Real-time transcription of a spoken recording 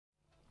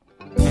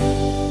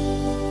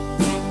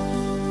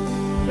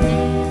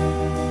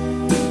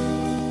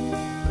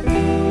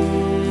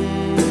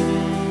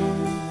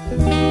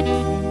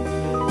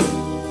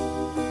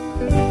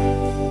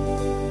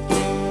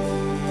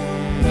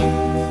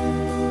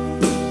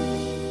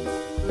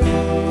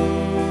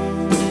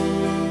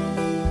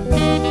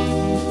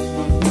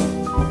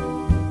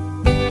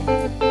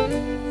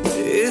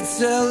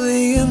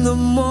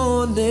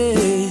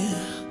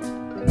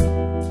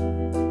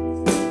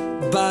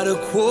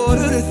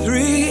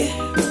3.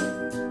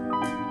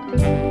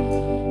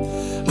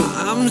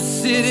 I'm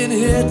sitting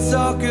here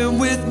talking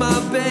with my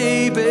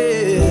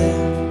baby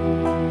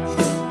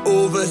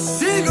over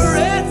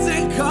cigarettes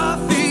and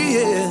coffee,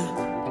 yeah.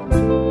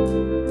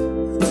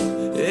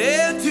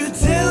 And to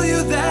tell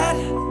you that,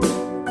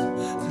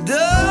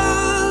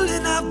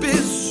 darling, I've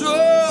been so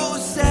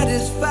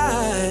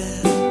satisfied.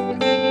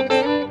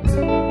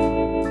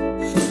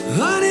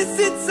 Honey,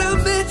 since I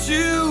met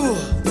you,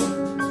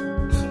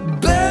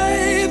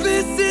 baby,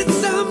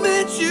 since I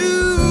met you,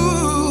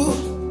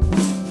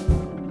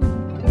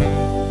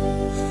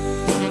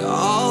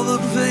 all the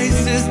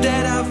places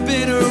that I've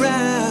been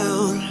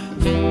around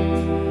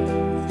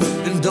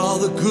and all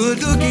the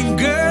good-looking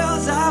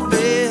girls I've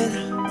met,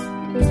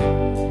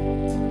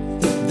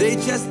 they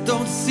just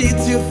don't seem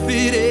to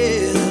fit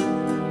in.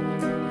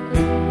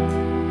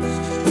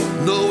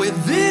 Knowing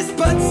this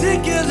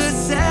particular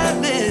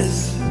sadness,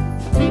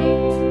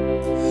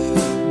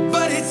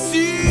 but it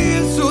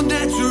seems so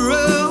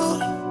natural,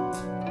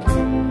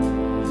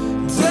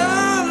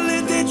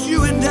 darling, that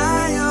you and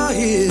I are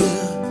here,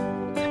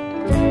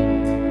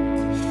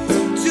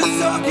 just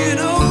talking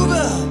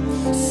over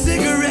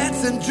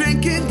cigarettes and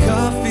drinking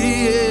coffee,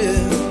 yeah.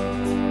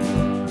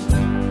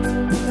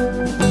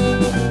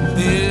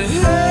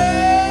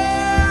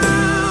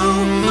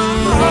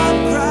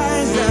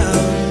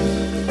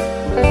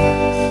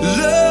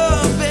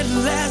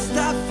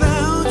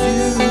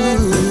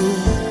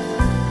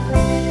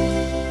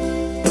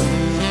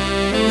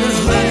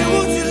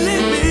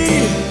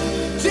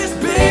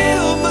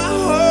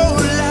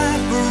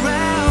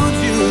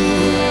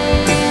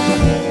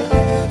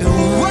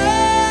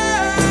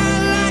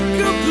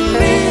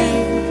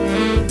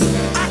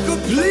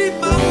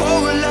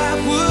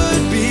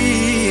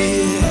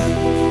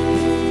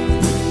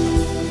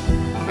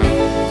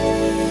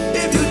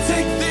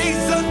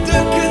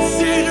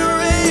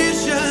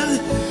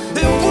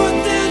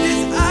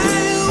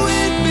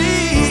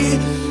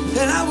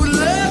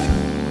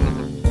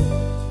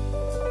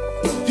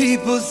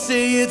 People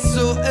say it's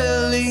so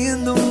early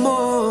in the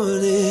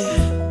morning.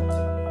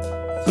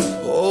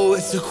 Oh,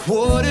 it's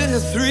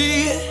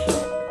 2:45.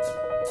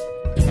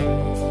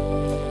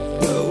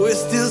 We're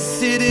still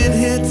sitting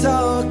here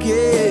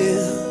talking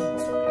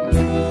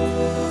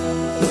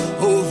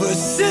over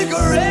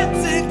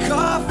cigarettes and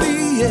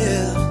coffee,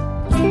 yeah.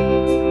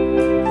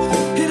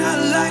 And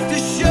I'd like to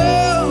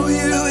show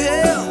you,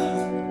 yeah,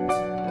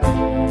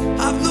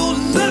 I've known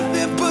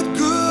nothing but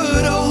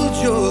good old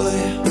joy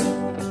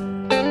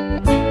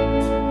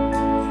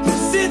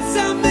since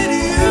I met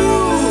you,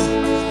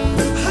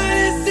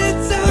 honey,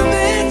 since I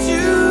met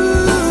you.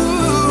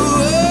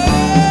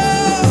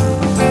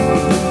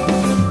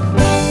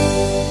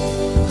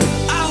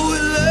 I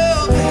would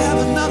love to have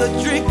another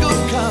drink of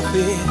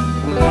coffee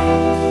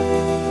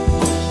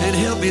and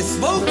help me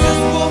smoke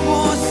just one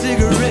more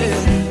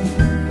cigarette.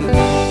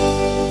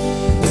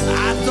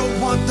 I don't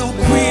want no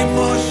cream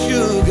or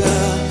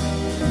sugar,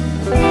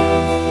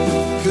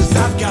 'cause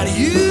I've got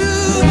you.